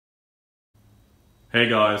Hey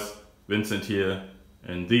guys, Vincent here,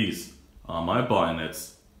 and these are my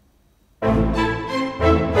bayonets.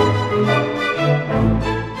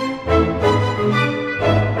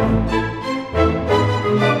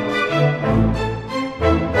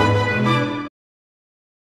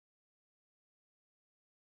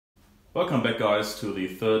 Welcome back guys to the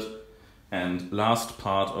third and last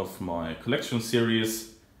part of my collection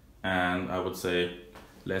series, and I would say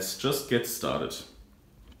let's just get started.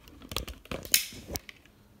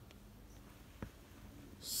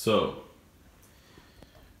 So,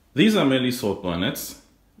 these are mainly sword bayonets,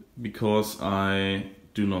 because I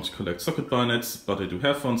do not collect socket bayonets, but I do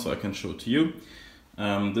have one, so I can show it to you.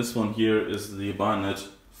 This one here is the bayonet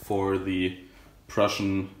for the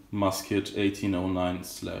Prussian musket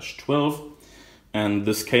 1809/12, and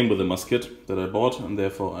this came with a musket that I bought, and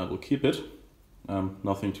therefore I will keep it.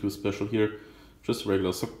 Nothing too special here, just a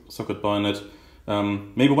regular socket bayonet.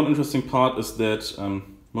 Maybe one interesting part is that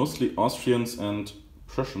mostly Austrians and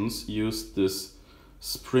Prussians used this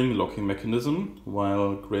spring locking mechanism,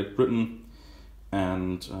 while Great Britain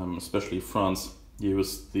and especially France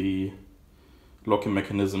used the locking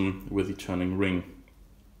mechanism with the turning ring.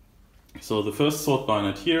 So the first sword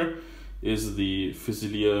bayonet here is the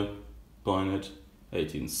Fusilier Bayonet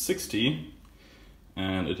 1860,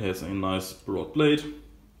 and it has a nice broad blade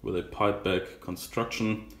with a pipe back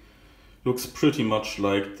construction. Looks pretty much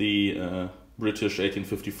like the British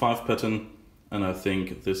 1855 pattern, and I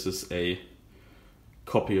think this is a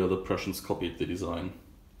copy, or the Prussians copied the design.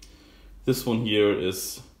 This one here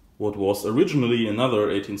is what was originally another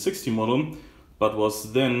 1860 model, but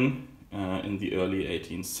was then in the early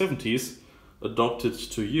 1870s adopted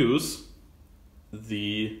to use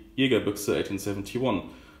the Jägerbüchse 1871.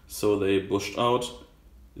 So they bushed out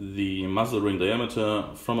the muzzle ring diameter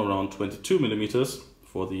from around 22 millimeters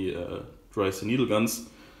for the dry needle guns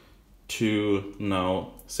to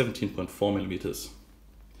now 17.4 millimeters.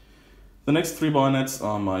 The next three bayonets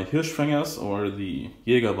are my Hirschfängers, or the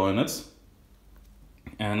Jäger bayonets,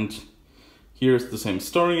 and here's the same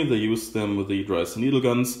story. They used them with the dry needle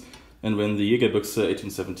guns, and when the Jägerbüchse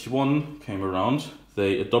 1871 came around,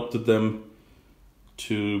 they adopted them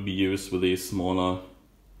to be used with a smaller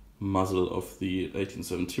muzzle of the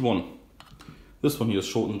 1871. This one here is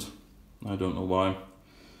shortened, I don't know why.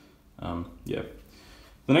 Yeah.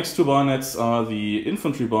 The next two bayonets are the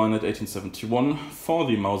Infantry Bayonet 1871 for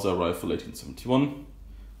the Mauser Rifle 1871,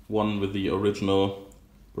 one with the original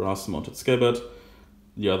brass mounted scabbard,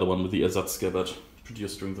 the other one with the Ersatz scabbard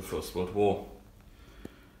produced during the First World War.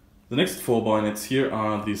 The next four bayonets here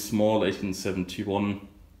are the small 1871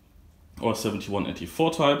 or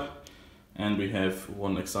 7184 type, and we have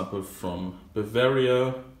one example from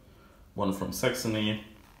Bavaria, one from Saxony,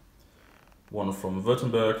 one from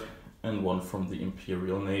Württemberg, and one from the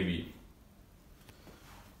Imperial Navy.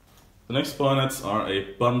 The next bayonets are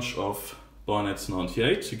a bunch of Bayonets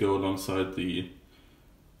 98 to go alongside the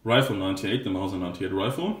Rifle 98, the Mauser 98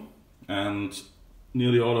 rifle, and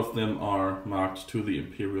nearly all of them are marked to the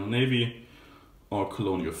Imperial Navy or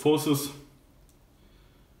colonial forces.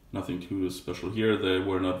 Nothing too special here. They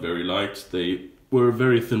were not very liked. They were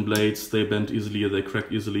very thin blades, they bent easily, they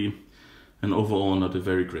cracked easily, and overall not a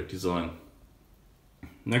very great design.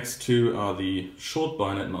 Next two are the short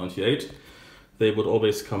bayonet 98. They would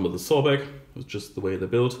always come with a sawback, it's just the way they're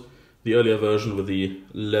built. The earlier version with the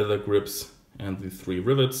leather grips and the three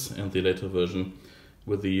rivets, and the later version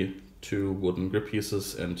with the two wooden grip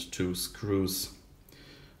pieces and two screws.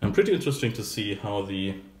 And pretty interesting to see how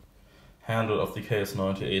the handle of the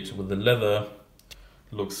KS98 with the leather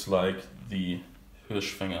looks like the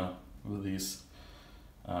Hirschfänger with these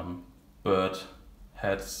bird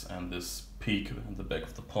heads and this peak in the back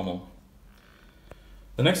of the pommel.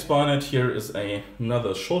 The next bayonet here is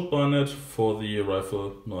another short bayonet for the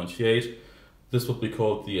Rifle 98. This would be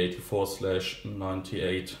called the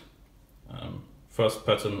 84/98 first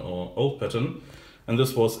pattern or old pattern, and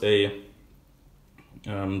this was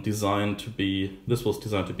designed to be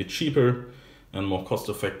cheaper and more cost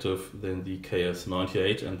effective than the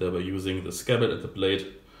KS98, and they were using the scabbard at the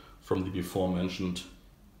blade from the before mentioned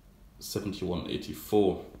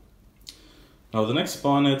 7184. Now the next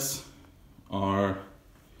bayonets are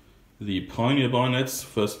the Pioneer bayonets.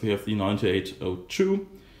 First we have the 9802,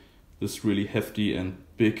 this really hefty and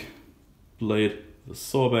big blade, the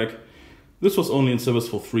sawback. This was only in service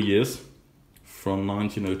for 3 years, from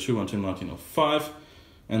 1902 until 1905,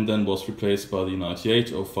 and then was replaced by the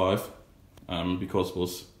 9805 because it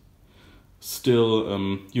was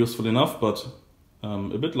still useful enough, but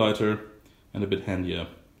a bit lighter and a bit handier.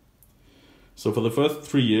 So for the first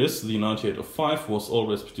 3 years, the 9805 was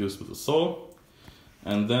always produced with a saw,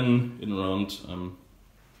 And then in around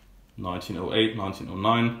 1908,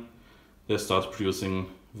 1909, they start producing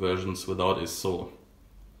versions without a saw.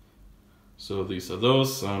 So these are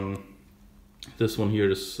those. This one here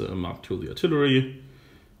is marked to the artillery,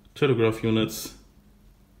 telegraph units,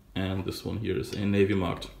 and this one here is a navy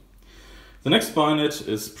marked. The next bayonet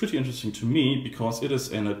is pretty interesting to me because it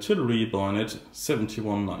is an artillery bayonet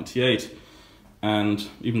 7198. And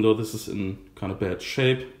even though this is in kind of bad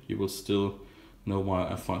shape, you will still know why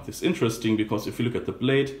I find this interesting, because if you look at the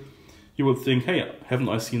blade, you will think, hey, haven't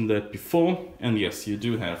I seen that before? And yes, you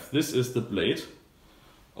do have. This is the blade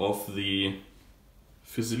of the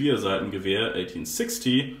Füsilier-Seitengewehr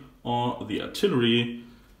 1860 or the artillery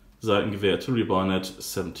Seitengewehr artillery bayonet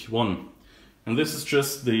 71. And this is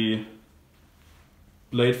just the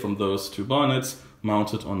blade from those two bayonets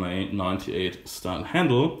mounted on a 98 style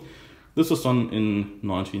handle. This was done in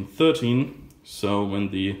 1913, so when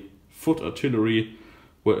the foot artillery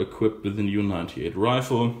were equipped with the new 98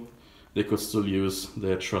 rifle, they could still use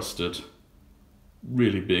their trusted,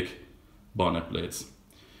 really big bayonet blades.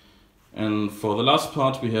 And for the last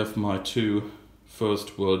part, we have my two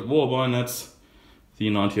First World War bayonets, the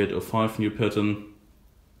 9805 new pattern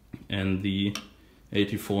and the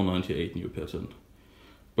 8498 new pattern.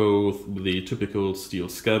 Both with the typical steel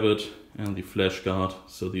scabbard and the flash guard,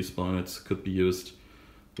 so these bayonets could be used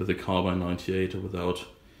with a carbine 98 or without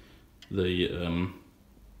the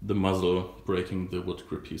muzzle breaking the wood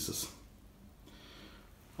grip pieces.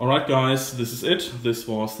 Alright guys, this is it. This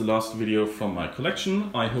was the last video from my collection.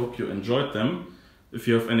 I hope you enjoyed them. If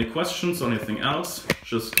you have any questions or anything else,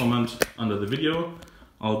 just comment under the video.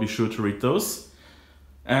 I'll be sure to read those.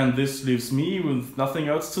 And this leaves me with nothing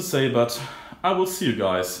else to say, but I will see you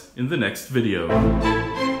guys in the next video.